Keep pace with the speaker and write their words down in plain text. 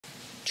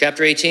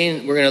Chapter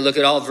 18, we're going to look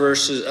at all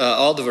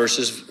the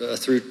verses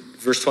through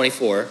verse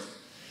 24.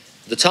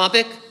 The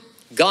topic,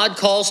 God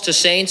calls to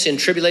saints in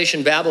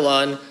Tribulation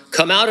Babylon,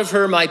 come out of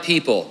her, my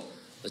people.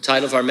 The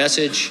title of our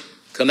message,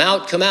 come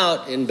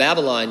out, in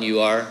Babylon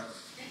you are.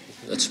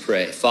 Let's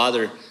pray.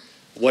 Father,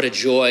 what a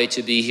joy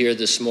to be here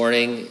this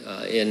morning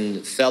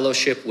in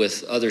fellowship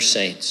with other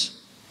saints.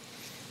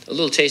 A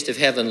little taste of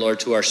heaven, Lord,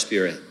 to our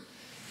spirit.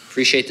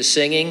 Appreciate the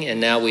singing, and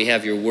now we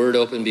have your word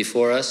open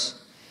before us.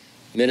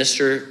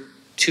 Minister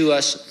to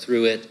us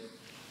through it.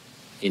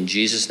 In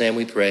Jesus' name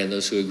we pray, and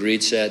those who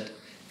agreed said,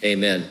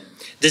 amen.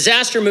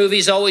 Disaster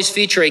movies always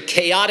feature a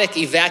chaotic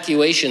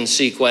evacuation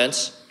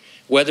sequence,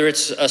 whether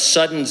it's a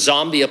sudden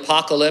zombie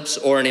apocalypse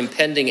or an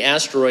impending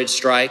asteroid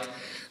strike,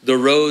 the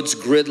roads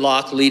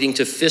gridlock leading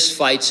to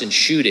fistfights and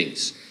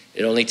shootings.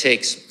 It only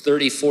takes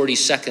 30, 40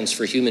 seconds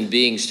for human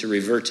beings to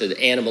revert to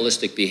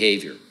animalistic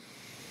behavior.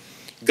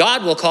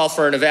 God will call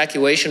for an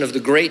evacuation of the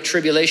great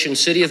tribulation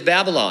city of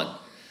Babylon.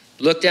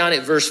 Look down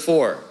at verse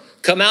 4.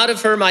 Come out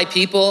of her, my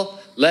people,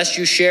 lest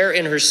you share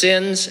in her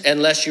sins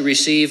and lest you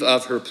receive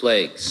of her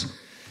plagues.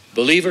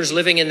 Believers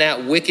living in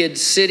that wicked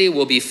city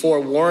will be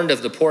forewarned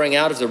of the pouring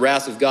out of the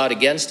wrath of God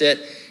against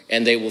it,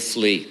 and they will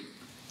flee.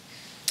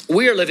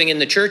 We are living in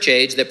the church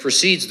age that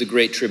precedes the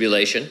Great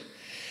Tribulation.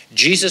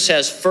 Jesus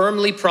has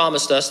firmly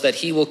promised us that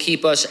he will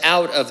keep us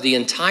out of the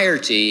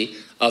entirety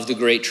of the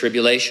Great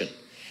Tribulation.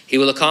 He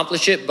will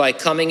accomplish it by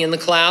coming in the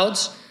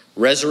clouds,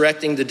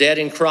 resurrecting the dead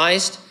in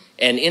Christ,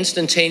 and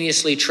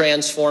instantaneously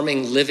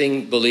transforming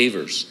living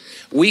believers.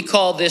 We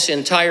call this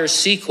entire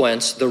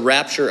sequence the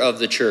rapture of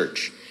the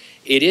church.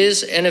 It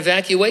is an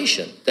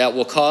evacuation that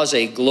will cause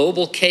a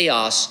global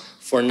chaos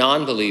for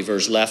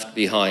non-believers left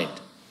behind.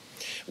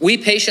 We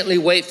patiently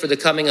wait for the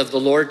coming of the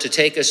Lord to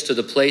take us to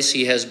the place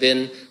he has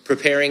been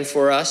preparing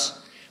for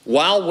us.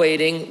 While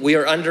waiting, we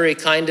are under a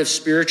kind of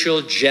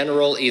spiritual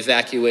general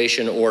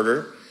evacuation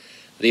order.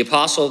 The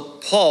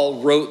Apostle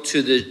Paul wrote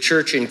to the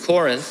church in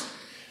Corinth,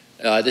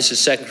 this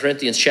is 2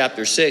 Corinthians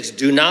chapter 6,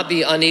 do not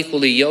be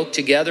unequally yoked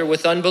together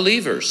with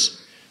unbelievers.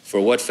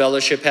 For what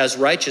fellowship has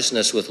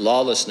righteousness with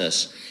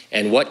lawlessness?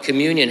 And what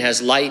communion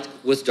has light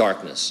with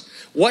darkness?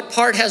 What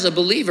part has a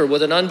believer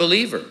with an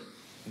unbeliever?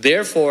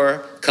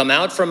 Therefore, come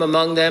out from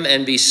among them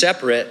and be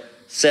separate,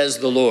 says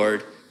the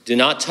Lord. Do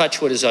not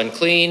touch what is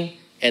unclean,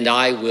 and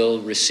I will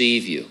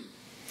receive you.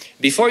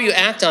 Before you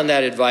act on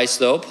that advice,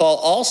 though, Paul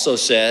also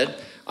said,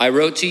 I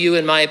wrote to you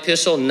in my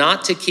epistle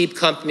not to keep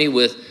company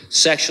with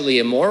sexually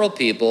immoral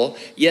people,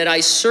 yet I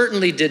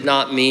certainly did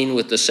not mean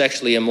with the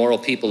sexually immoral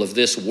people of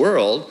this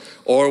world,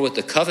 or with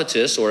the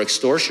covetous or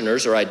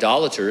extortioners or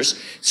idolaters,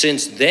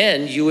 since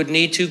then you would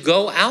need to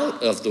go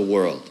out of the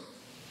world.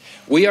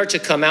 We are to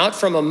come out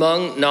from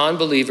among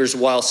non-believers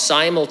while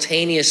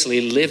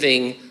simultaneously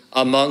living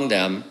among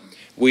them.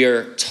 We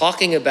are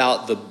talking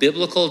about the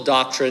biblical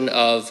doctrine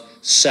of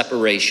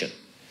separation.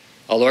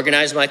 I'll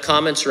organize my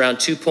comments around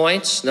 2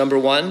 points. Number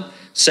 1,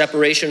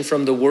 separation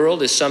from the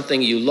world is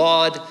something you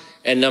laud.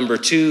 And number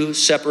 2,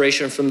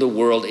 separation from the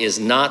world is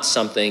not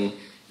something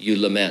you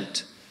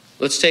lament.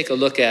 Let's take a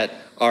look at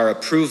our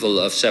approval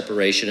of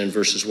separation in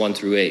verses 1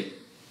 through 8.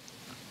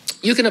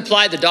 You can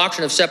apply the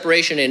doctrine of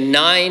separation in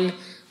 9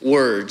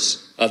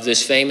 words of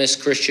this famous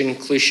Christian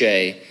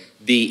cliche,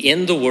 be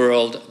in the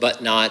world,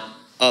 but not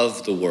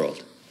of the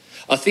world.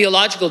 A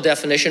theological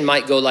definition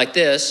might go like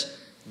this.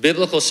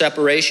 Biblical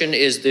separation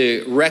is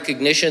the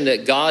recognition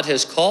that God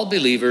has called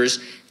believers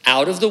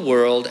out of the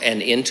world and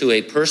into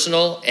a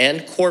personal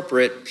and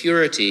corporate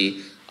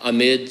purity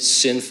amid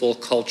sinful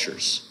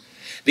cultures.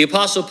 The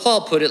Apostle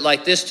Paul put it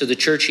like this to the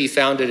church he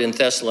founded in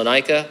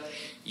Thessalonica.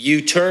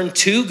 You turn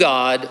to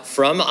God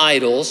from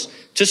idols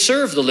to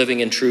serve the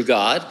living and true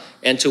God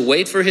and to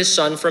wait for his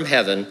Son from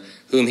heaven,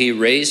 whom he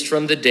raised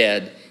from the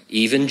dead,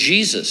 even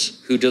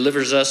Jesus, who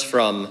delivers us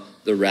from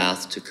the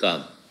wrath to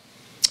come.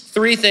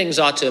 3 things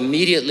ought to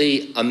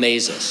immediately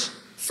amaze us.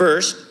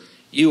 First,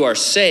 you are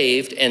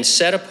saved and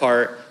set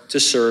apart to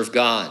serve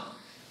God.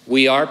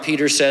 We are,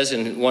 Peter says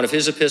in one of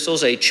his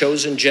epistles, a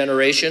chosen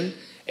generation,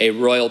 a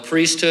royal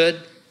priesthood,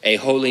 a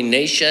holy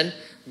nation,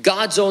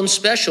 God's own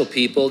special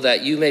people,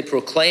 that you may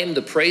proclaim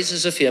the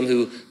praises of him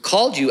who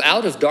called you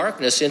out of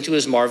darkness into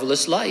his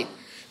marvelous light,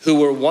 who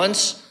were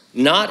once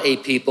not a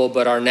people,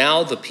 but are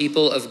now the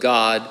people of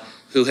God,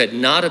 who had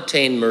not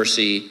obtained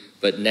mercy,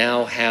 but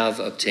now have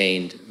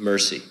obtained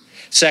mercy.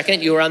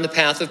 Second, you are on the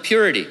path of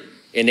purity,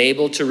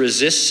 enabled to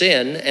resist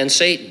sin and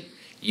Satan.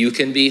 You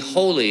can be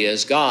holy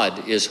as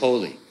God is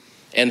holy.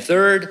 And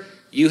third,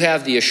 you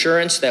have the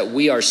assurance that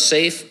we are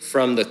safe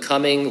from the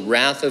coming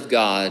wrath of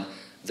God,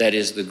 that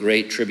is the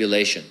Great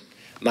Tribulation.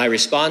 My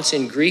response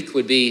in Greek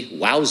would be,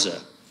 wowza.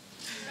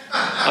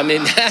 I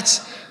mean,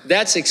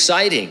 that's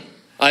exciting.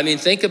 I mean,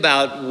 think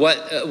about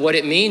what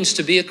it means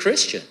to be a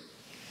Christian.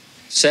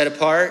 Set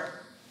apart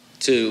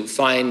to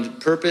find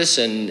purpose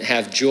and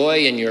have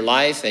joy in your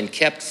life and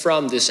kept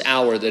from this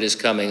hour that is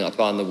coming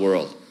upon the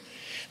world.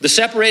 The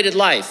separated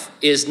life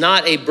is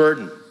not a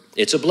burden.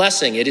 It's a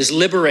blessing. It is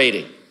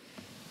liberating.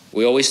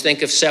 We always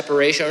think of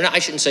separation, or no, I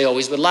shouldn't say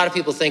always, but a lot of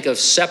people think of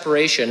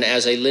separation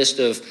as a list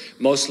of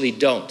mostly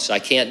don'ts. I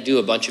can't do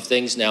a bunch of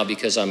things now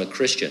because I'm a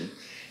Christian.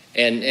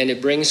 And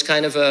it brings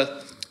kind of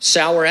a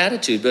sour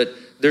attitude, but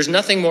there's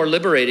nothing more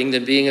liberating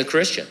than being a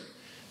Christian.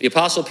 The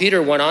Apostle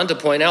Peter went on to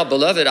point out,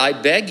 "Beloved, I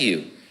beg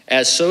you,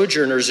 as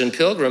sojourners and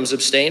pilgrims,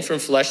 abstain from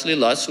fleshly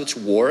lusts which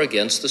war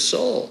against the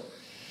soul."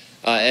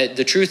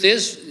 The truth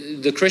is,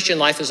 the Christian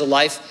life is a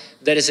life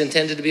that is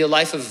intended to be a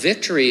life of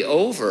victory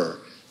over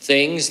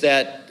things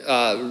that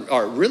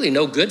are really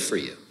no good for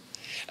you.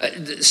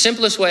 The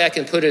simplest way I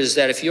can put it is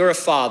that if you're a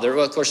father,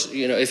 well, of course,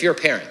 if you're a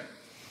parent,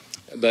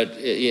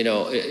 but,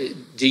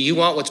 do you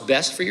want what's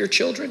best for your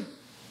children?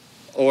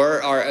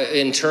 Or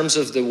in terms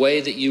of the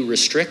way that you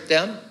restrict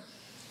them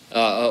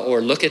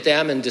or look at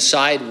them and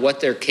decide what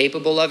they're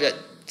capable of?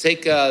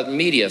 Take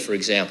media, for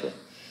example.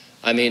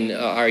 I mean,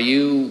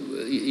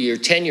 your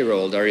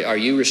 10-year-old, are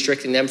you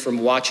restricting them from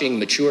watching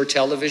mature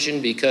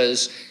television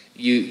because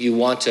you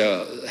want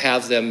to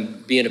have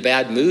them be in a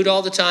bad mood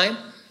all the time?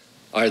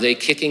 Are they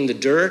kicking the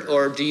dirt,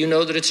 or do you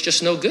know that it's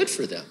just no good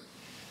for them?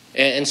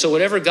 And so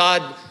whatever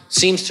God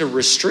seems to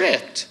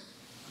restrict,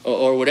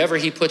 or whatever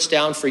he puts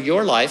down for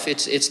your life,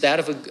 it's that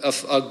of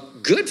a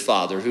good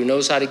father who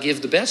knows how to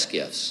give the best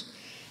gifts.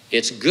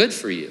 It's good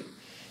for you.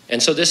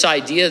 And so this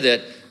idea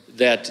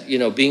that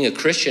being a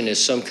Christian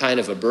is some kind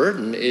of a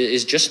burden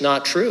is just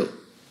not true.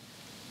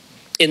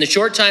 In the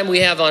short time we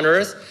have on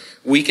earth,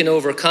 we can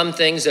overcome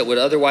things that would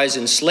otherwise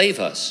enslave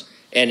us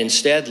and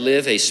instead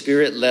live a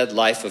spirit-led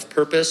life of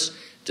purpose,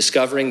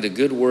 discovering the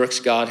good works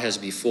God has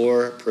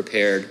before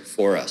prepared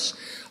for us.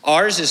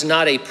 Ours is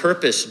not a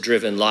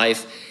purpose-driven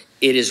life.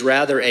 It is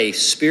rather a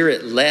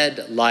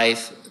spirit-led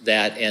life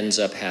that ends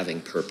up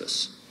having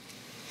purpose.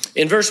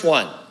 In verse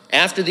 1,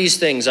 "After these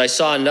things I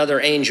saw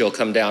another angel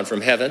come down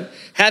from heaven,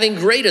 having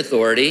great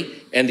authority,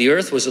 and the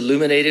earth was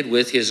illuminated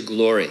with his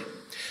glory."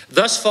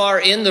 Thus far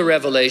in the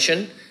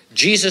Revelation,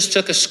 Jesus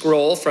took a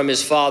scroll from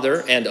his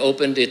Father and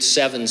opened its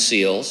 7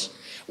 seals.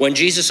 When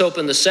Jesus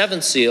opened the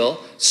 7th seal,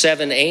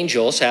 7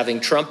 angels having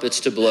trumpets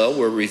to blow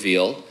were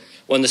revealed.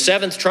 When the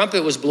 7th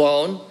trumpet was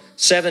blown,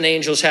 7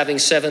 angels having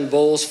 7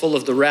 bowls full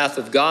of the wrath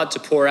of God to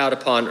pour out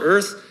upon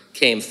earth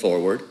came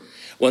forward.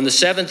 When the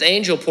 7th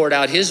angel poured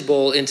out his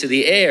bowl into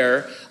the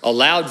air, a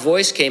loud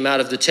voice came out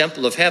of the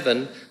temple of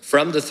heaven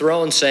from the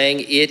throne saying,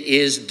 "It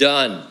is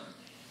done."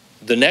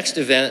 The next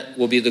event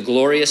will be the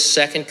glorious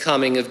second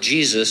coming of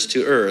Jesus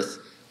to earth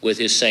with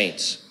his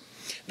saints.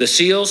 The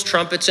seals,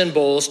 trumpets, and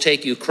bowls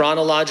take you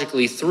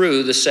chronologically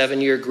through the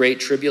 7-year Great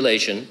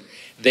Tribulation.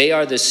 They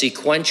are the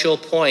sequential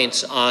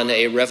points on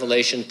a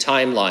Revelation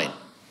timeline.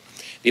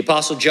 The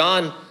Apostle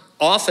John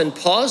often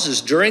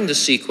pauses during the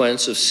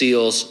sequence of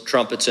seals,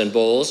 trumpets, and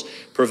bowls,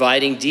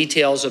 providing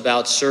details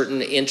about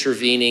certain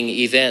intervening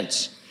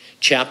events.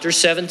 Chapter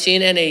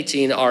 17 and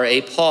 18 are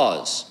a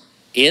pause.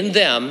 In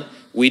them,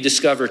 we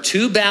discover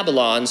 2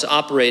 Babylons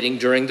operating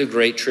during the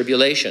Great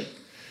Tribulation.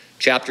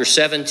 Chapter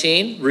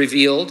 17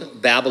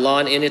 revealed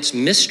Babylon in its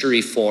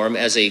mystery form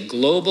as a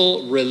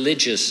global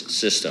religious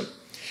system.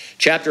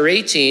 Chapter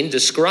 18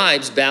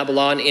 describes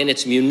Babylon in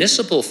its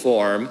municipal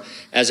form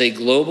as a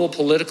global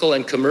political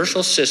and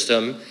commercial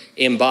system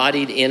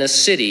embodied in a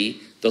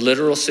city, the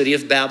literal city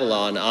of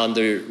Babylon on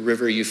the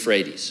river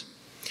Euphrates.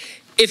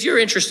 If you're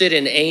interested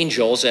in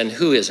angels, and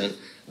who isn't,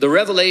 the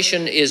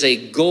Revelation is a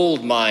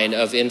gold mine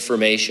of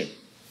information.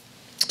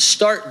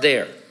 Start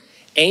there.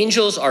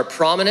 Angels are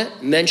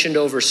prominent, mentioned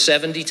over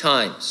 70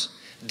 times.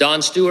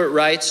 Don Stewart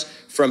writes,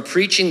 "From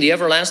preaching the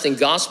everlasting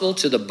gospel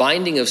to the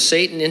binding of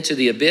Satan into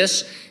the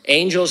abyss,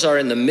 angels are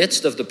in the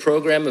midst of the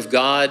program of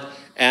God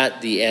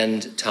at the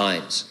end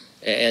times."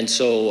 And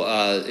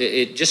so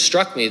it just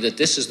struck me that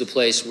this is the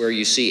place where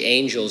you see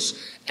angels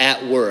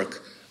at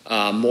work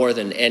more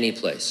than any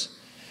place.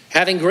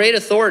 Having great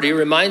authority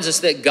reminds us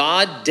that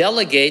God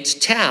delegates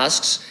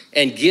tasks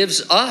and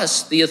gives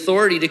us the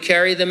authority to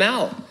carry them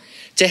out.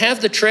 To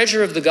have the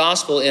treasure of the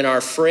gospel in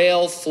our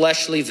frail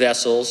fleshly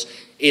vessels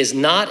is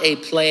not a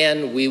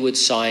plan we would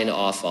sign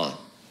off on.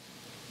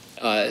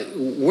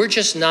 We're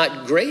just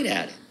not great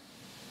at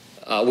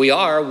it. We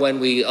are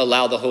when we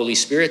allow the Holy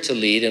Spirit to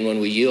lead and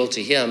when we yield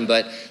to him.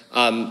 But,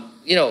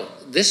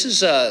 this is,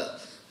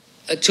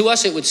 to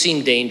us it would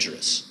seem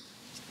dangerous,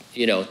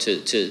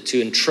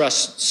 to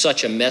entrust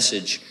such a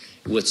message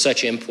with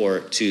such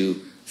import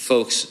to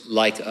folks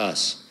like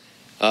us.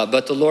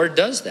 But the Lord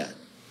does that.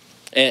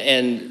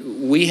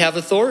 And we have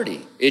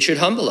authority. It should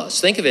humble us.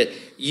 Think of it.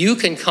 You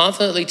can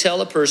confidently tell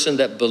a person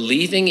that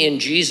believing in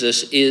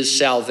Jesus is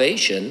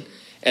salvation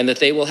and that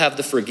they will have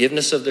the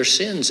forgiveness of their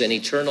sins and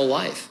eternal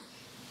life.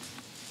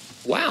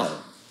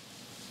 Wow.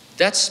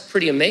 That's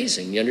pretty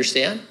amazing. You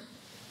understand?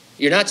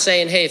 You're not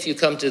saying, hey, if you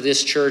come to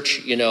this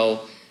church,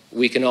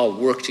 we can all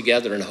work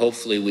together and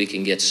hopefully we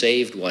can get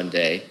saved one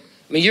day.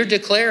 I mean, you're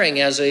declaring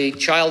as a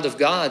child of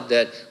God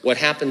that what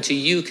happened to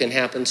you can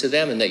happen to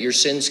them and that your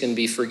sins can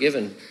be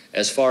forgiven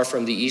as far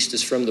from the east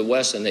as from the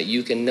west and that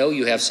you can know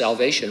you have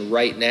salvation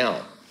right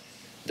now.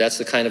 That's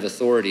the kind of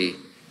authority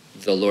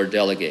the Lord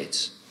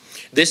delegates.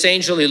 This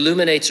angel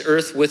illuminates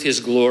earth with his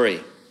glory.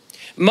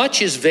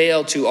 Much is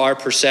veiled to our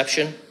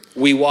perception.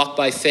 We walk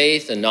by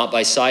faith and not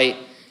by sight.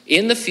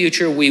 In the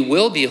future, we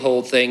will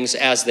behold things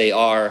as they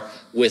are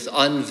with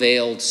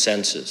unveiled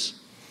senses.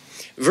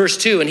 Verse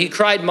 2, and he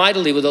cried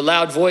mightily with a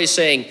loud voice,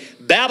 saying,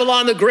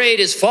 Babylon the Great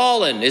is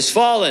fallen,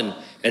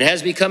 and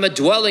has become a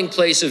dwelling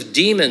place of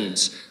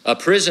demons, a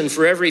prison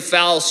for every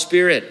foul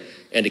spirit,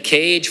 and a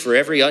cage for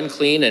every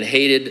unclean and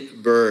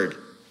hated bird.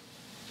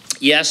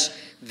 Yes,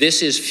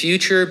 this is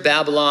future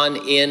Babylon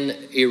in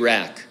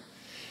Iraq,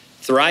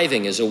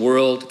 thriving as a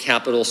world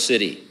capital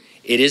city.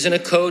 It isn't a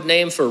code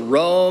name for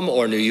Rome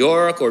or New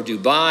York or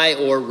Dubai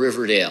or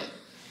Riverdale.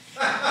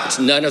 It's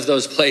none of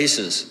those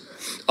places.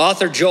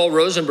 Author Joel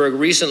Rosenberg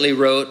recently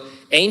wrote,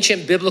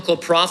 ancient biblical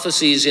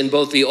prophecies in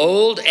both the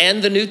Old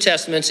and the New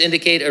Testaments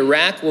indicate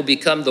Iraq will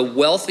become the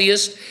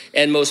wealthiest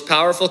and most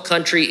powerful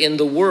country in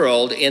the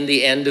world in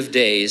the end of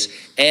days,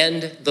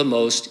 and the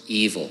most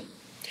evil.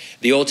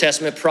 The Old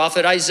Testament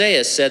prophet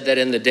Isaiah said that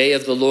in the day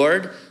of the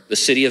Lord, the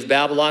city of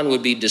Babylon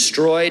would be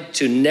destroyed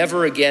to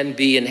never again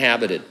be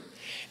inhabited.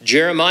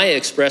 Jeremiah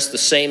expressed the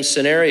same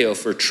scenario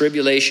for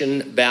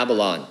Tribulation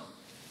Babylon.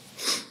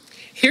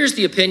 Here's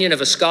the opinion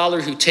of a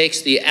scholar who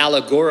takes the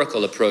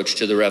allegorical approach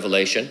to the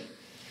Revelation.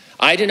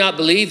 I do not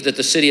believe that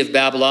the city of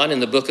Babylon in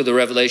the book of the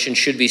Revelation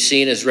should be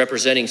seen as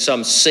representing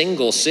some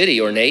single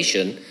city or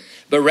nation,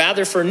 but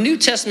rather for New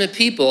Testament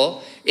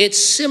people, it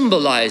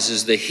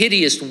symbolizes the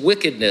hideous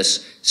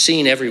wickedness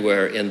seen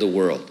everywhere in the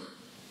world.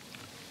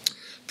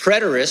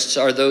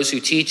 Preterists are those who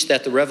teach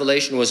that the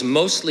Revelation was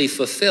mostly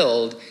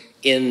fulfilled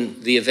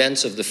in the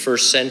events of the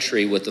first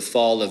century with the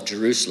fall of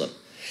Jerusalem.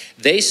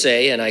 They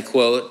say, and I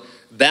quote,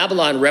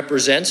 Babylon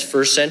represents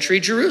first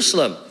century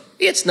Jerusalem.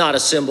 It's not a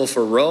symbol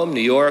for Rome,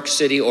 New York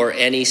City, or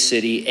any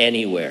city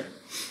anywhere.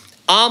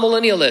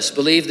 Amillennialists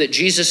believe that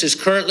Jesus is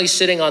currently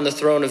sitting on the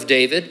throne of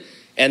David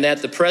and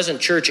that the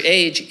present church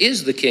age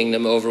is the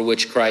kingdom over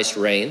which Christ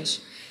reigns.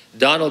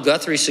 Donald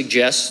Guthrie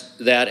suggests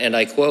that, and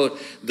I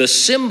quote, the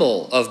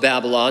symbol of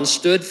Babylon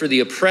stood for the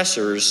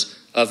oppressors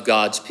of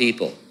God's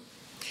people.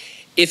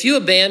 If you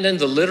abandon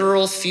the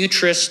literal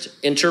futurist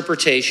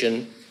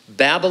interpretation,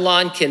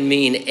 Babylon can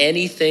mean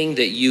anything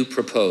that you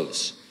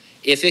propose.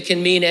 If it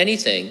can mean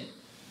anything,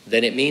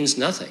 then it means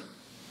nothing.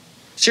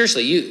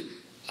 Seriously,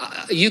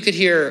 you could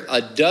hear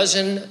a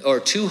dozen or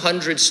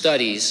 200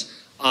 studies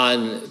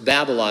on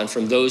Babylon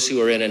from those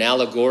who are in an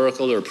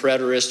allegorical or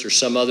preterist or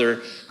some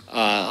other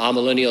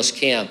amillennialist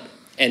camp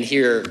and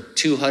hear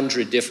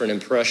 200 different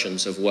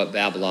impressions of what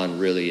Babylon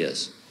really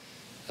is.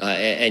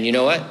 And you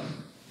know what?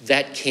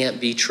 That can't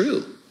be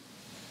true.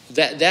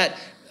 That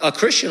a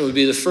Christian would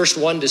be the first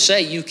one to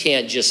say, you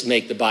can't just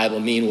make the Bible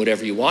mean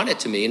whatever you want it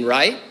to mean,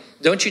 right?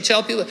 Don't you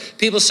tell people?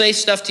 People say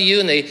stuff to you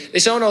and they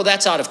say, oh no,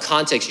 that's out of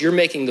context. You're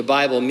making the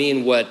Bible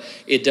mean what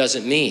it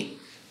doesn't mean.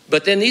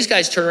 But then these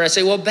guys turn around and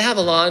say, well,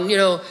 Babylon,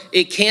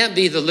 it can't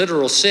be the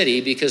literal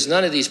city because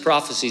none of these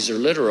prophecies are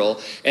literal.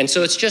 And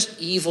so it's just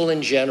evil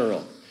in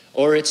general,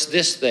 or it's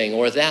this thing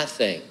or that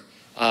thing.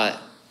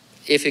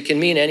 If it can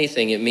mean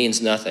anything, it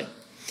means nothing.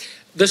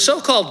 The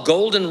so-called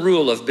golden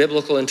rule of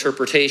biblical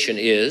interpretation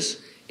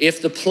is,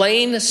 if the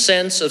plain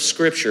sense of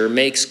Scripture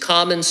makes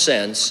common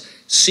sense,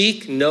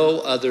 seek no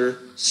other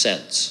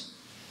sense.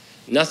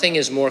 Nothing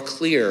is more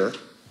clear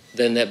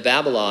than that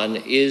Babylon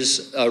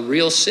is a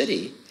real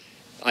city.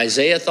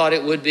 Isaiah thought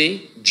it would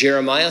be,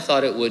 Jeremiah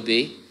thought it would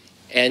be,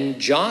 and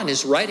John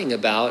is writing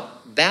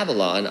about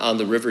Babylon on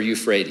the river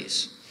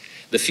Euphrates.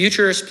 The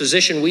futurist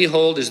position we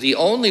hold is the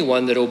only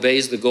one that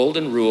obeys the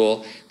golden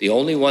rule, the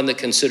only one that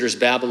considers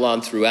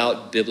Babylon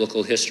throughout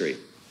biblical history.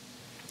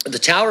 The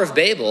Tower of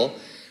Babel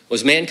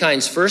was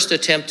mankind's first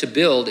attempt to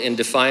build in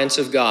defiance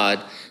of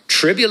God.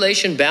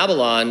 Tribulation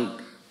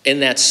Babylon, in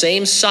that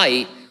same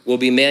site, will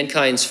be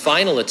mankind's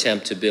final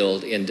attempt to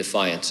build in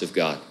defiance of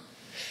God.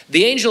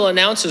 The angel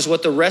announces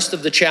what the rest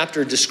of the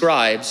chapter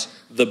describes,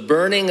 the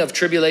burning of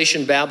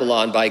Tribulation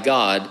Babylon by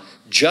God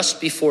just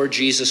before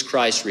Jesus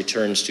Christ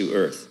returns to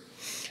earth.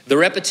 The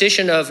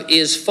repetition of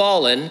is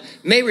fallen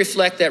may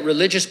reflect that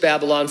religious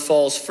Babylon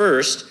falls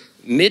first,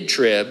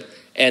 mid-trib,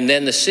 and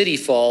then the city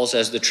falls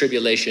as the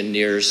tribulation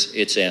nears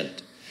its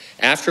end.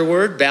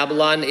 Afterward,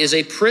 Babylon is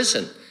a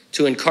prison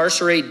to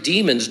incarcerate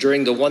demons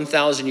during the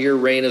 1,000-year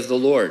reign of the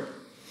Lord.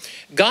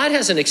 God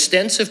has an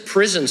extensive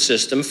prison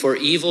system for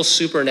evil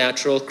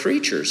supernatural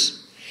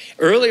creatures.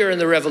 Earlier in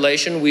the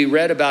Revelation, we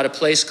read about a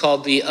place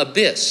called the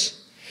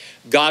Abyss.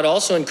 God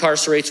also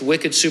incarcerates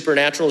wicked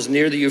supernaturals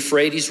near the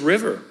Euphrates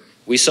River.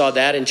 We saw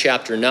that in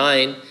chapter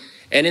 9.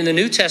 And in the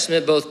New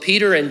Testament, both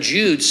Peter and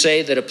Jude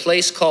say that a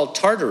place called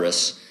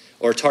Tartarus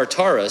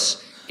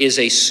is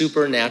a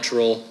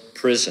supernatural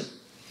prison.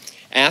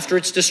 After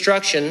its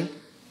destruction,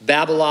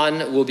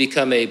 Babylon will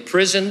become a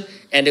prison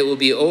and it will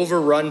be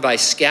overrun by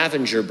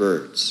scavenger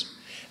birds.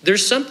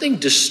 There's something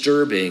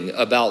disturbing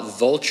about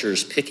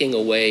vultures picking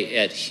away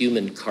at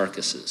human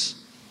carcasses.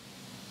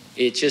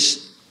 It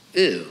just,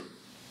 ew.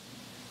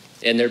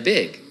 And they're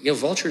big.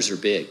 Vultures are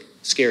big,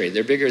 scary.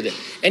 They're bigger than,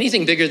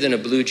 anything bigger than a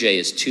blue jay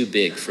is too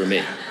big for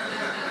me.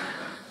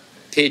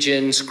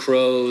 Pigeons,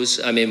 crows,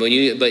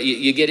 but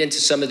you get into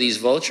some of these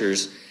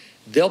vultures,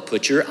 they'll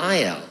put your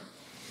eye out.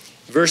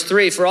 Verse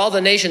 3, for all the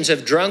nations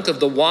have drunk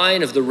of the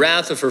wine of the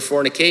wrath of her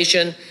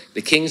fornication.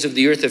 The kings of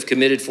the earth have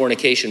committed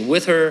fornication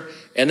with her,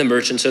 and the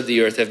merchants of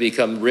the earth have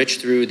become rich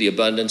through the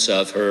abundance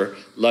of her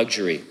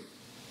luxury.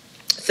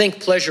 Think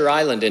Pleasure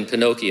Island in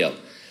Pinocchio.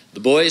 The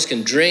boys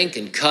can drink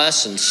and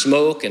cuss and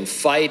smoke and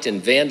fight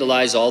and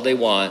vandalize all they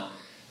want.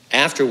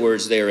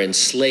 Afterwards, they are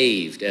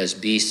enslaved as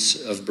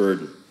beasts of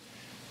burden.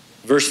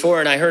 Verse 4,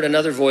 and I heard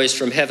another voice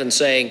from heaven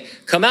saying,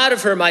 come out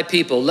of her, my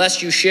people,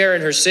 lest you share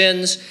in her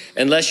sins,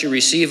 and lest you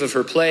receive of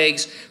her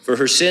plagues, for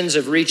her sins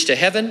have reached to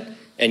heaven,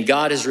 and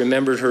God has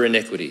remembered her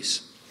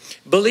iniquities.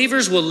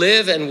 Believers will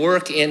live and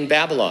work in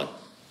Babylon.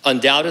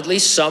 Undoubtedly,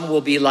 some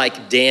will be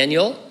like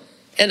Daniel,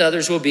 and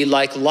others will be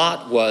like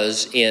Lot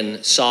was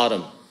in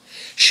Sodom.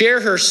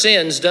 Share her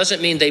sins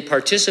doesn't mean they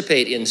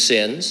participate in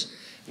sins.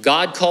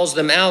 God calls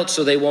them out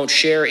so they won't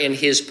share in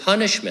his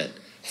punishment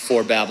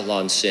for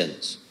Babylon's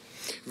sins.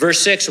 Verse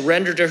 6,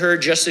 render to her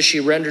just as she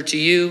rendered to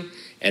you,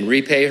 and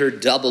repay her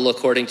double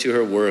according to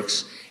her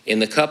works. In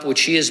the cup which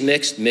she has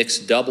mixed, mix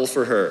double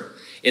for her.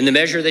 In the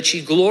measure that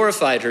she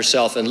glorified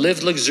herself and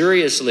lived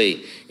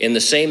luxuriously, in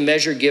the same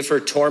measure give her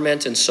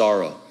torment and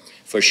sorrow.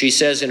 For she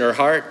says in her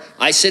heart,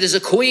 I sit as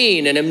a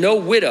queen and am no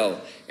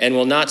widow, and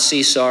will not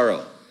see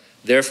sorrow.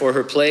 Therefore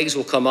her plagues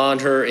will come on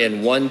her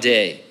in one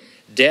day,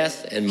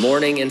 death and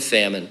mourning and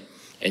famine,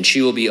 and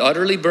she will be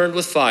utterly burned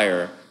with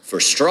fire, for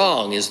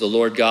strong is the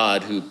Lord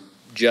God who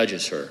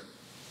judges her.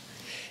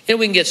 And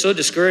we can get so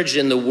discouraged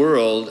in the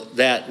world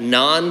that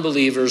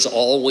non-believers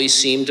always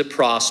seem to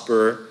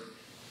prosper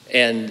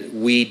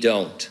and we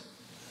don't.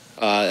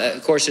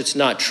 Of course, it's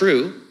not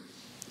true.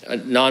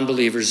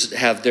 Non-believers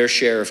have their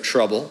share of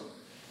trouble.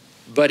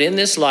 But in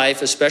this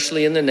life,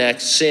 especially in the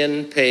next,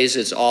 sin pays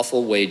its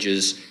awful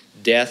wages,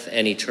 death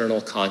and eternal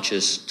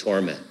conscious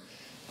torment.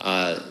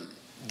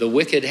 The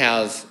wicked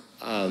have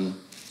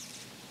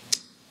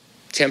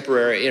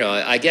temporary,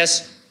 I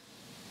guess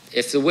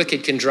if the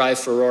wicked can drive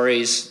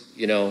Ferraris,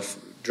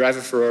 drive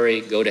a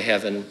Ferrari, go to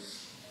heaven,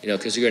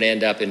 because you're going to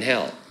end up in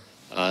hell.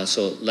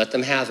 So let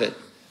them have it.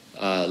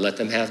 Let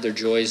them have their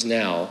joys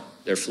now,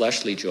 their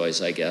fleshly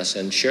joys, I guess,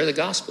 and share the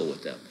gospel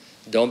with them.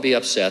 Don't be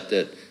upset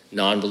that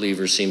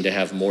non-believers seem to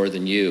have more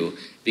than you,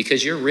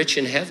 because you're rich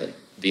in heaven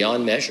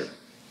beyond measure.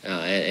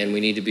 And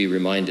we need to be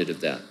reminded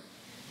of that.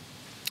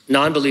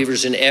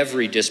 Non-believers in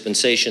every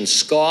dispensation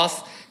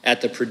scoff at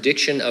the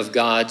prediction of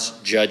God's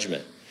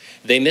judgment.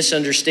 They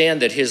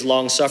misunderstand that his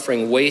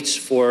long-suffering waits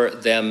for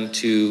them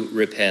to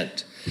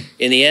repent.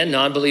 In the end,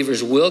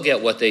 non-believers will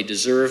get what they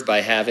deserve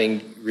by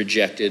having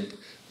rejected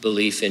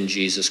belief in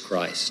Jesus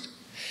Christ.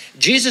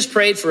 Jesus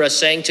prayed for us,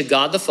 saying to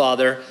God the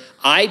Father,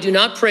 I do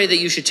not pray that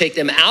you should take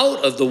them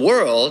out of the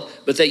world,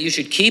 but that you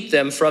should keep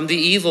them from the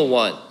evil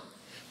one.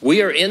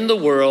 We are in the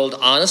world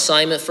on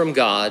assignment from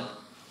God.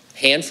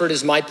 Hanford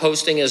is my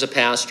posting as a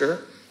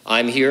pastor.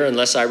 I'm here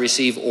unless I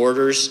receive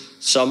orders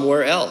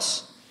somewhere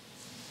else.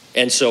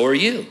 And so are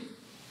you.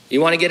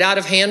 You want to get out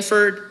of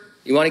Hanford?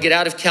 You want to get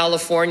out of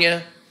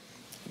California?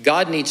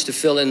 God needs to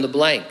fill in the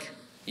blank.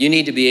 You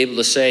need to be able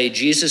to say,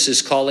 Jesus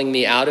is calling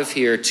me out of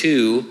here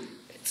to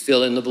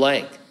fill in the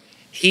blank.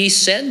 He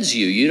sends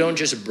you. You don't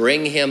just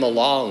bring him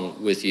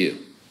along with you.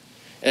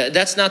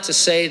 That's not to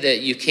say that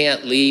you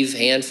can't leave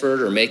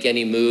Hanford or make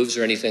any moves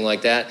or anything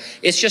like that.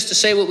 It's just to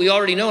say what we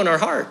already know in our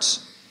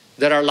hearts,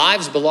 that our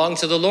lives belong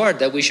to the Lord,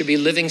 that we should be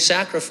living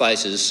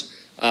sacrifices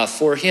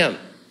for him.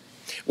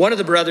 One of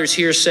the brothers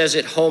here says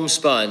it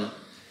homespun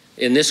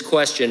in this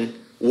question,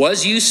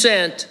 was you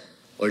sent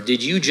or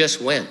did you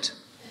just went?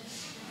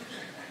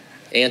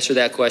 Answer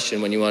that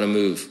question when you want to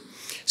move.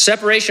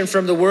 Separation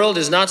from the world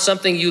is not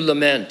something you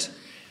lament.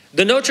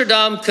 The Notre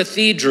Dame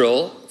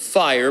Cathedral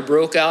fire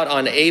broke out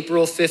on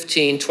April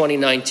 15,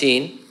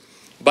 2019.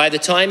 By the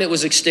time it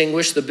was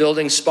extinguished, the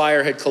building's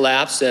spire had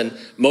collapsed and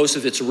most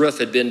of its roof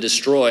had been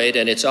destroyed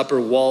and its upper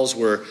walls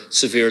were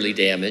severely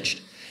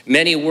damaged.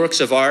 Many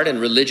works of art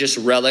and religious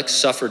relics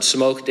suffered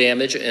smoke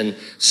damage, and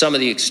some of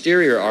the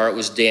exterior art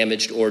was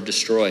damaged or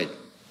destroyed.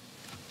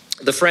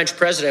 The French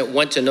president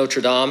went to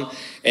Notre Dame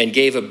and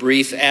gave a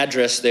brief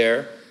address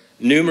there.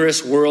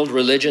 Numerous world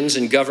religions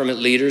and government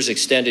leaders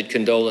extended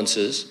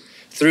condolences.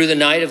 Through the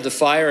night of the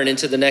fire and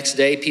into the next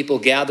day, people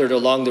gathered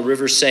along the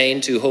River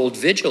Seine to hold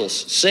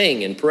vigils,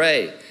 sing, and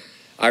pray.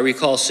 I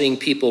recall seeing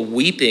people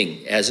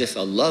weeping as if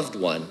a loved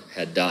one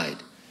had died.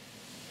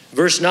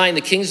 Verse 9,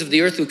 the kings of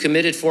the earth who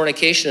committed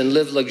fornication and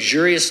lived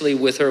luxuriously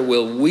with her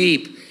will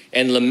weep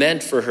and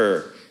lament for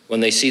her when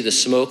they see the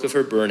smoke of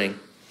her burning,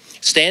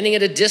 standing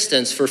at a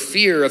distance for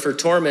fear of her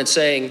torment,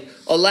 saying,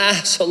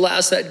 alas,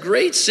 alas, that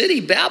great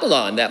city,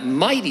 Babylon, that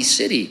mighty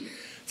city,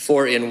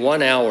 for in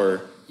 1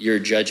 hour your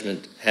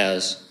judgment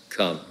has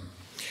come.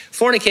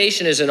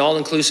 Fornication is an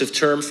all-inclusive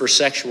term for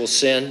sexual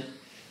sin.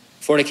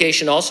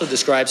 Fornication also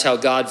describes how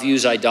God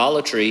views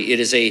idolatry. It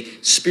is a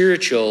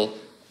spiritual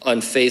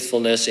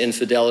unfaithfulness,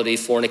 infidelity,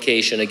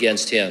 fornication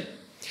against him.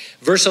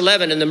 Verse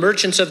 11, and the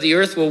merchants of the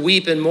earth will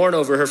weep and mourn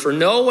over her, for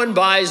no one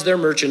buys their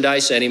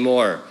merchandise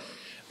anymore.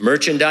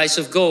 merchandise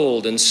of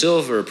gold and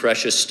silver,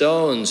 precious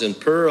stones and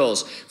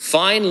pearls,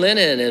 fine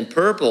linen and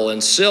purple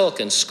and silk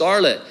and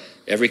scarlet,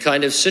 every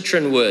kind of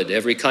citron wood,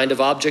 every kind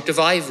of object of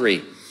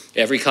ivory,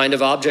 every kind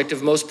of object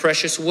of most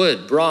precious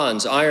wood,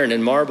 bronze, iron,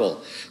 and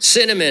marble,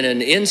 cinnamon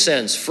and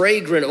incense,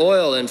 fragrant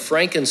oil and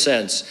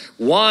frankincense,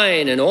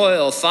 wine and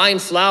oil, fine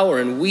flour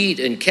and wheat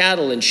and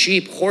cattle and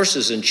sheep,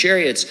 horses and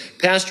chariots,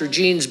 Pastor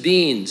Gene's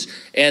beans,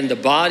 and the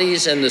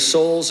bodies and the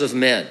souls of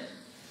men.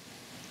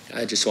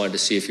 I just wanted to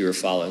see if you were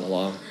following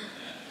along.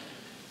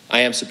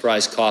 I am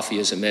surprised coffee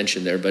isn't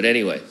mentioned there, but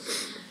anyway.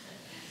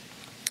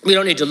 We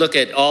don't need to look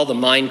at all the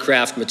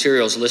Minecraft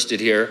materials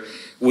listed here.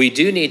 We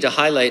do need to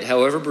highlight,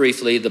 however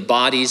briefly, the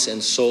bodies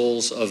and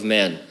souls of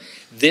men.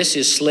 This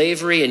is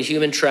slavery and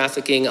human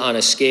trafficking on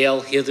a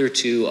scale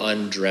hitherto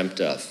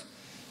undreamt of.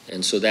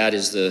 And so that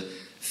is the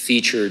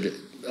featured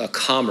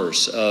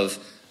commerce of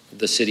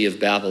the city of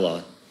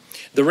Babylon.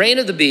 The reign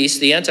of the beast,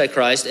 the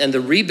Antichrist, and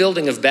the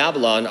rebuilding of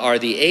Babylon are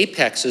the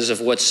apexes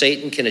of what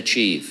Satan can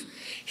achieve.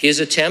 His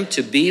attempt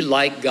to be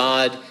like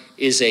God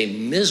is a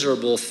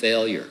miserable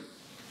failure.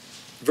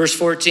 Verse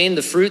 14,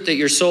 the fruit that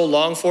your soul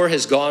longed for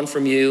has gone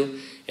from you,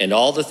 and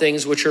all the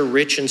things which are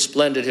rich and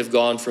splendid have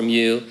gone from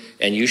you,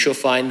 and you shall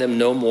find them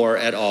no more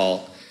at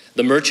all.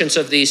 The merchants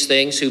of these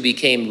things who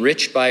became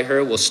rich by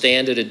her will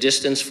stand at a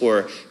distance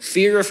for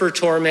fear of her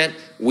torment,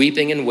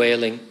 weeping and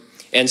wailing,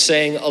 and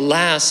saying,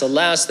 alas,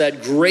 alas,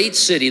 that great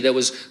city that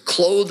was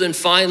clothed in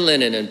fine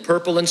linen and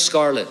purple and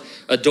scarlet,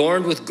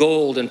 adorned with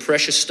gold and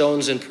precious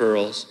stones and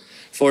pearls.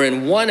 For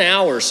in 1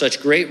 hour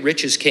such great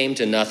riches came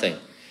to nothing.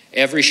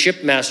 Every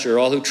shipmaster,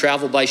 all who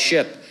travel by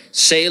ship,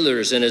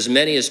 sailors, and as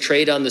many as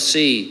trade on the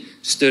sea,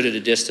 stood at a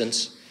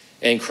distance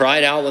and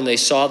cried out when they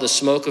saw the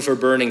smoke of her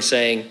burning,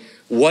 saying,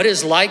 what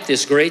is like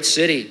this great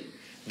city?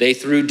 They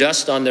threw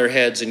dust on their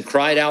heads and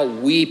cried out,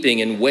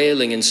 weeping and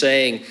wailing and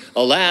saying,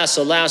 alas,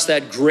 alas,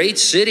 that great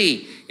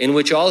city in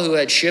which all who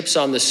had ships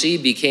on the sea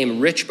became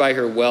rich by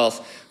her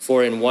wealth,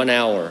 for in 1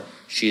 hour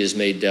she is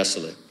made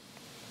desolate.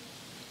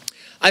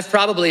 I've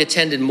probably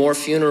attended more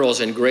funerals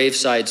and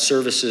graveside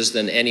services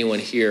than anyone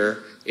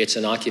here. It's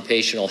an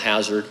occupational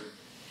hazard.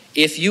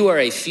 If you are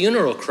a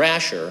funeral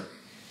crasher,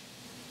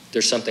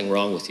 there's something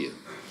wrong with you.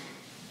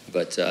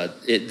 But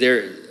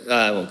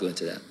I won't go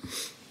into that.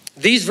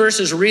 These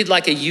verses read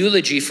like a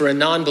eulogy for a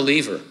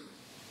non-believer.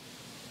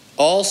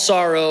 All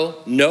sorrow,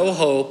 no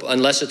hope,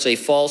 unless it's a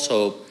false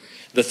hope.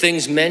 The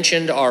things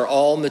mentioned are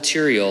all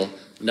material,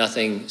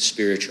 nothing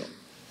spiritual.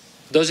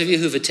 Those of you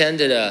who've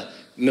attended a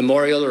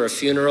memorial or a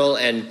funeral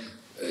and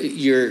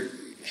you're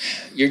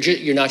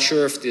not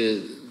sure if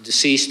the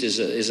deceased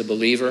is a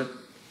believer,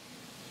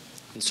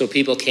 and so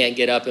people can't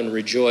get up and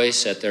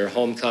rejoice at their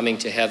homecoming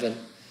to heaven.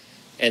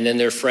 And then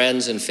their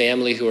friends and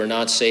family who are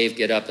not saved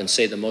get up and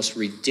say the most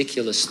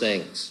ridiculous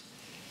things,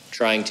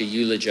 trying to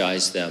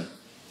eulogize them,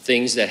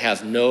 things that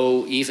have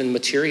no even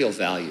material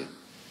value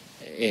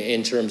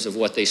in terms of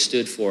what they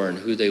stood for and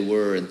who they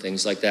were and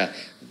things like that.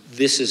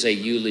 This is a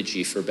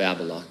eulogy for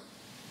Babylon.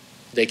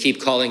 They keep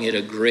calling it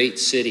a great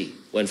city,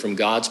 when from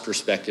God's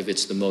perspective,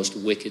 it's the most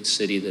wicked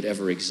city that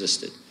ever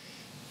existed.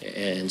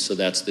 And so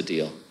that's the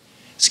deal.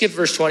 Skip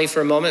verse 20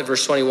 for a moment.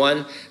 Verse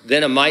 21,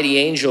 then a mighty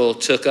angel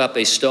took up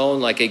a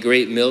stone like a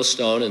great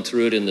millstone and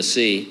threw it in the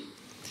sea.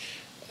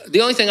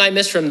 The only thing I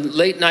missed from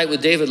Late Night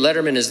with David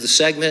Letterman is the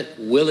segment,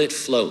 Will It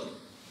Float?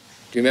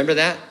 Do you remember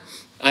that?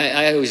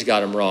 I always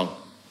got them wrong.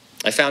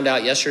 I found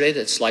out yesterday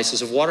that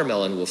slices of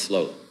watermelon will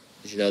float.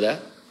 Did you know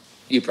that?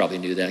 You probably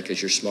knew that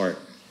because you're smart.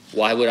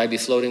 Why would I be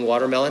floating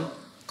watermelon?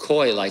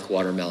 Koi like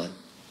watermelon.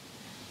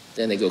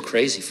 Then they go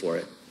crazy for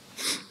it.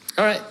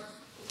 All right,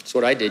 that's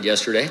what I did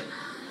yesterday.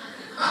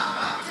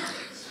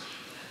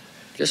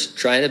 Just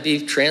trying to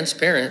be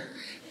transparent.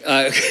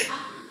 This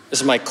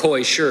is my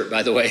koi shirt,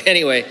 by the way.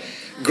 Anyway,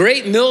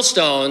 great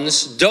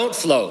millstones don't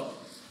float.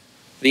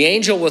 The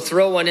angel will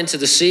throw one into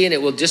the sea and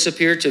it will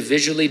disappear to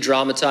visually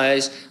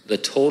dramatize the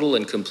total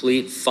and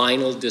complete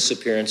final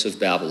disappearance of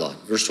Babylon.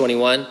 Verse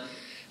 21,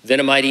 then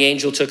a mighty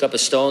angel took up a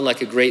stone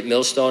like a great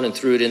millstone and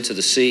threw it into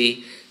the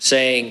sea,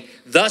 saying,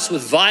 thus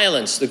with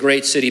violence the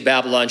great city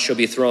Babylon shall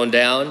be thrown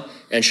down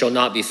and shall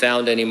not be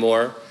found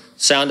anymore.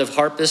 Sound of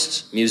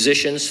harpists,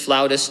 musicians,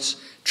 flautists,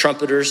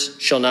 trumpeters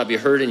shall not be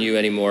heard in you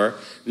anymore.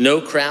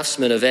 No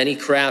craftsman of any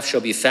craft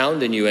shall be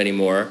found in you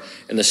anymore,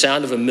 and the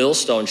sound of a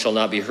millstone shall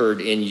not be heard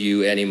in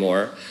you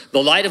anymore.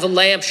 The light of a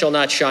lamp shall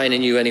not shine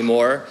in you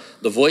anymore.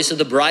 The voice of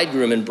the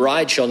bridegroom and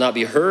bride shall not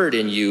be heard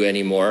in you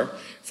anymore.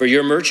 For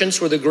your merchants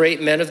were the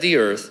great men of the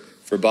earth,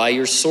 for by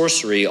your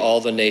sorcery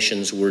all the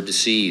nations were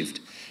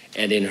deceived.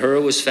 And in her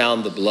was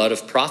found the blood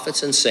of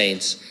prophets and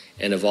saints,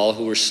 and of all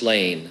who were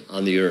slain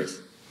on the earth.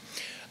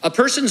 A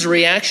person's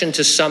reaction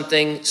to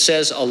something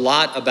says a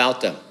lot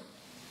about them.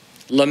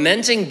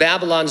 Lamenting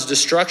Babylon's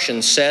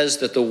destruction says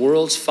that the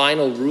world's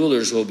final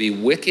rulers will be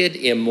wicked,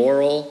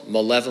 immoral,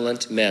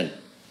 malevolent men.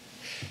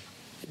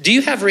 Do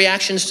you have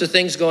reactions to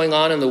things going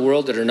on in the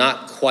world that are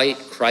not quite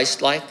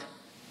Christ-like?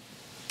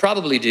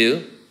 Probably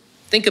do.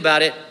 Think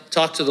about it.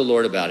 Talk to the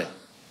Lord about it.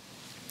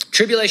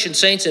 Tribulation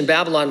saints in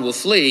Babylon will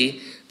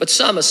flee, but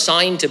some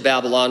assigned to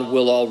Babylon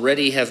will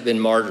already have been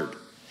martyred.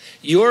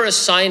 Your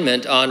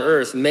assignment on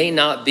earth may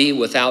not be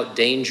without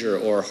danger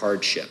or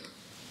hardship.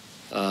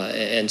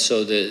 And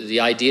so the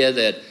idea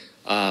that,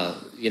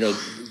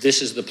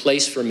 this is the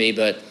place for me,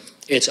 but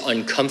it's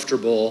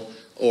uncomfortable,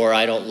 or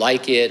I don't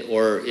like it,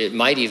 or it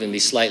might even be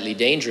slightly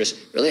dangerous,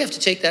 really have to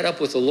take that up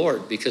with the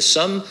Lord, because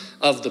some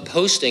of the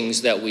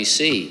postings that we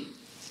see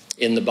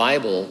in the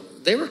Bible,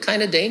 they were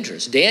kind of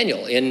dangerous.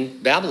 Daniel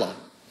in Babylon,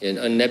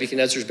 in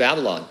Nebuchadnezzar's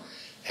Babylon,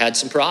 had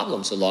some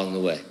problems along the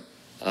way.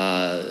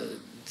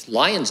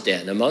 Lion's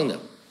den among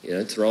them,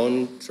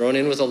 thrown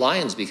in with the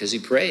lions because he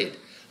prayed.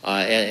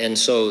 And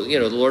so,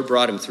 the Lord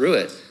brought him through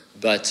it.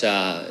 But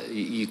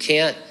you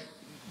can't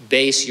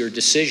base your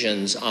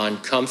decisions on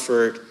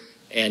comfort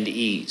and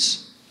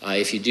ease.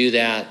 If you do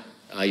that,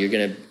 you're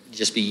going to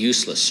just be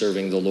useless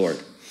serving the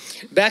Lord.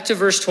 Back to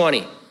verse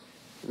 20.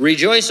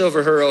 Rejoice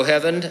over her, O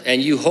heaven,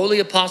 and you holy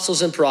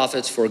apostles and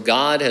prophets, for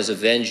God has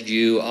avenged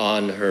you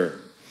on her.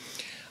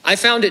 I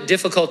found it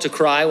difficult to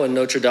cry when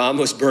Notre Dame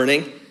was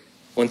burning.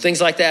 When things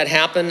like that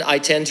happen, I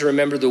tend to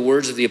remember the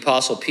words of the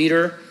Apostle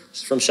Peter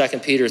from 2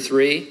 Peter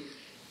 3.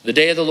 The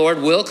day of the Lord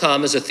will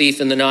come as a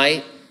thief in the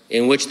night,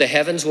 in which the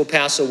heavens will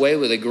pass away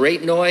with a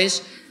great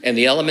noise, and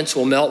the elements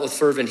will melt with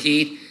fervent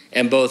heat,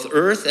 and both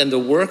earth and the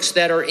works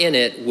that are in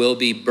it will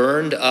be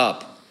burned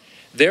up.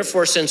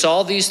 Therefore, since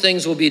all these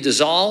things will be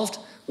dissolved,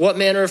 what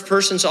manner of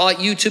persons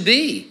ought you to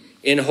be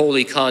in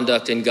holy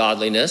conduct and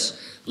godliness,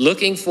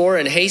 looking for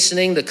and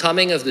hastening the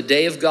coming of the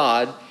day of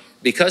God,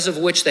 because of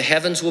which the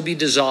heavens will be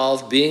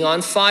dissolved, being on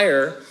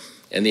fire,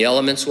 and the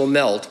elements will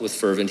melt with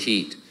fervent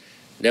heat.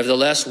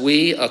 Nevertheless,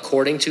 we,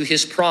 according to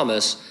his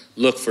promise,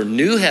 look for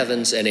new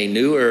heavens and a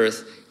new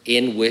earth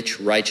in which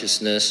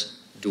righteousness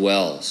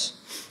dwells.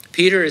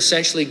 Peter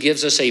essentially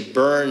gives us a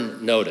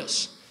burn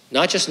notice.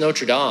 Not just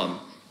Notre Dame,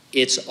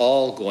 it's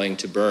all going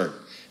to burn.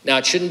 Now,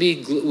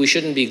 we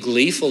shouldn't be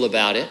gleeful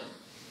about it.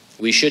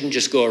 We shouldn't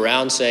just go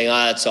around saying,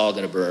 it's all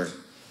going to burn.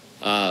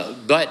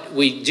 But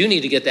we do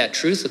need to get that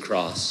truth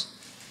across,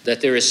 that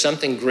there is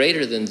something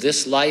greater than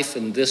this life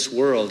and this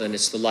world, and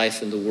it's the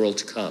life in the world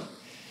to come.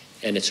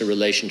 And it's a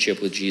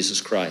relationship with Jesus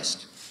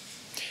Christ.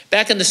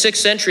 Back in the 6th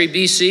century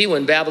BC,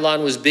 when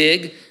Babylon was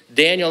big,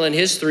 Daniel and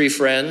his 3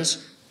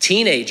 friends,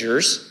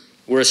 teenagers,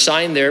 were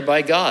assigned there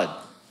by God.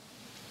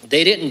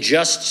 They didn't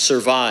just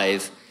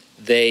survive,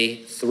 they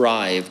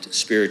thrived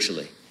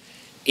spiritually.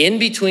 In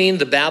between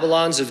the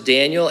Babylons of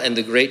Daniel and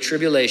the Great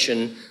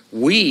Tribulation,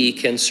 we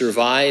can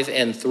survive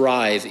and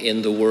thrive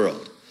in the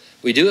world.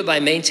 We do it by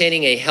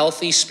maintaining a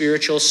healthy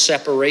spiritual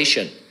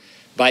separation,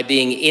 by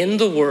being in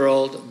the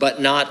world but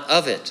not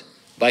of it,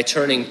 by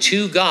turning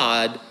to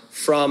God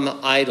from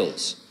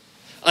idols.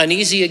 An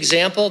easy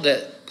example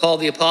that Paul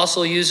the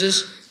Apostle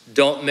uses,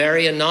 don't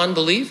marry a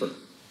non-believer.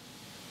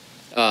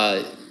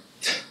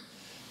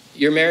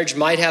 Your marriage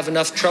might have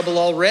enough trouble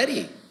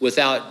already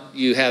without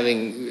you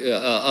having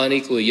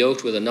unequally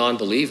yoked with a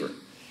non-believer.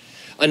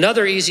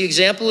 Another easy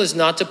example is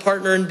not to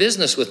partner in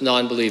business with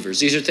non-believers.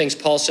 These are things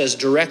Paul says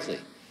directly.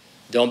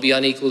 Don't be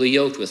unequally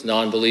yoked with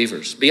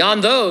non-believers.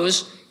 Beyond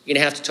those, you're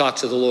going to have to talk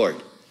to the Lord,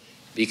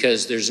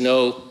 because there's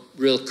no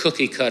real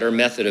cookie-cutter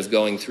method of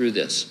going through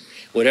this.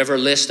 Whatever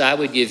list I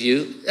would give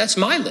you, that's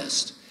my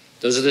list.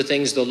 Those are the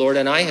things the Lord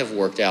and I have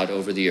worked out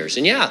over the years.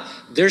 And yeah,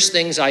 there's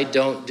things I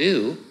don't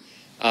do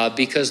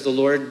because the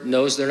Lord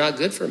knows they're not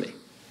good for me.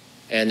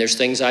 And there's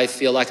things I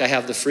feel like I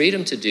have the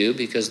freedom to do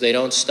because they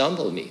don't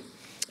stumble me.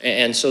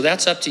 And so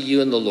that's up to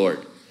you and the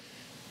Lord.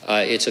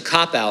 It's a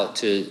cop-out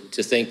to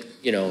think,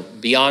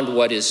 beyond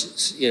what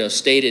is,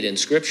 stated in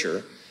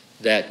Scripture,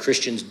 that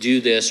Christians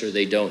do this or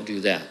they don't do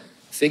that.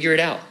 Figure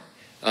it out.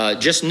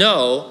 Just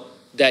know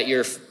that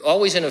you're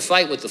always in a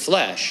fight with the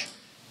flesh,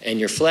 and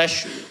your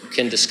flesh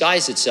can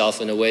disguise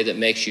itself in a way that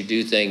makes you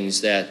do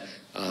things that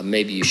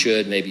maybe you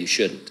should, maybe you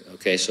shouldn't.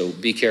 Okay, so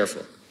be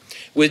careful.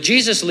 With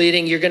Jesus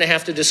leading, you're going to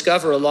have to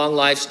discover along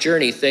life's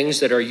journey things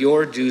that are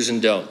your do's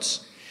and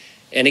don'ts.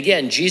 And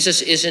again,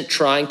 Jesus isn't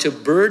trying to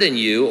burden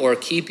you or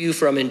keep you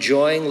from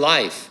enjoying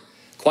life.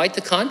 Quite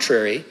the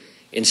contrary.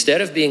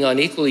 Instead of being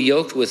unequally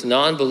yoked with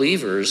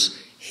non-believers,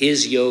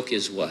 his yoke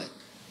is what?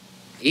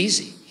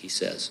 Easy, he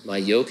says. My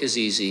yoke is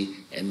easy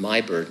and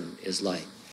my burden is light.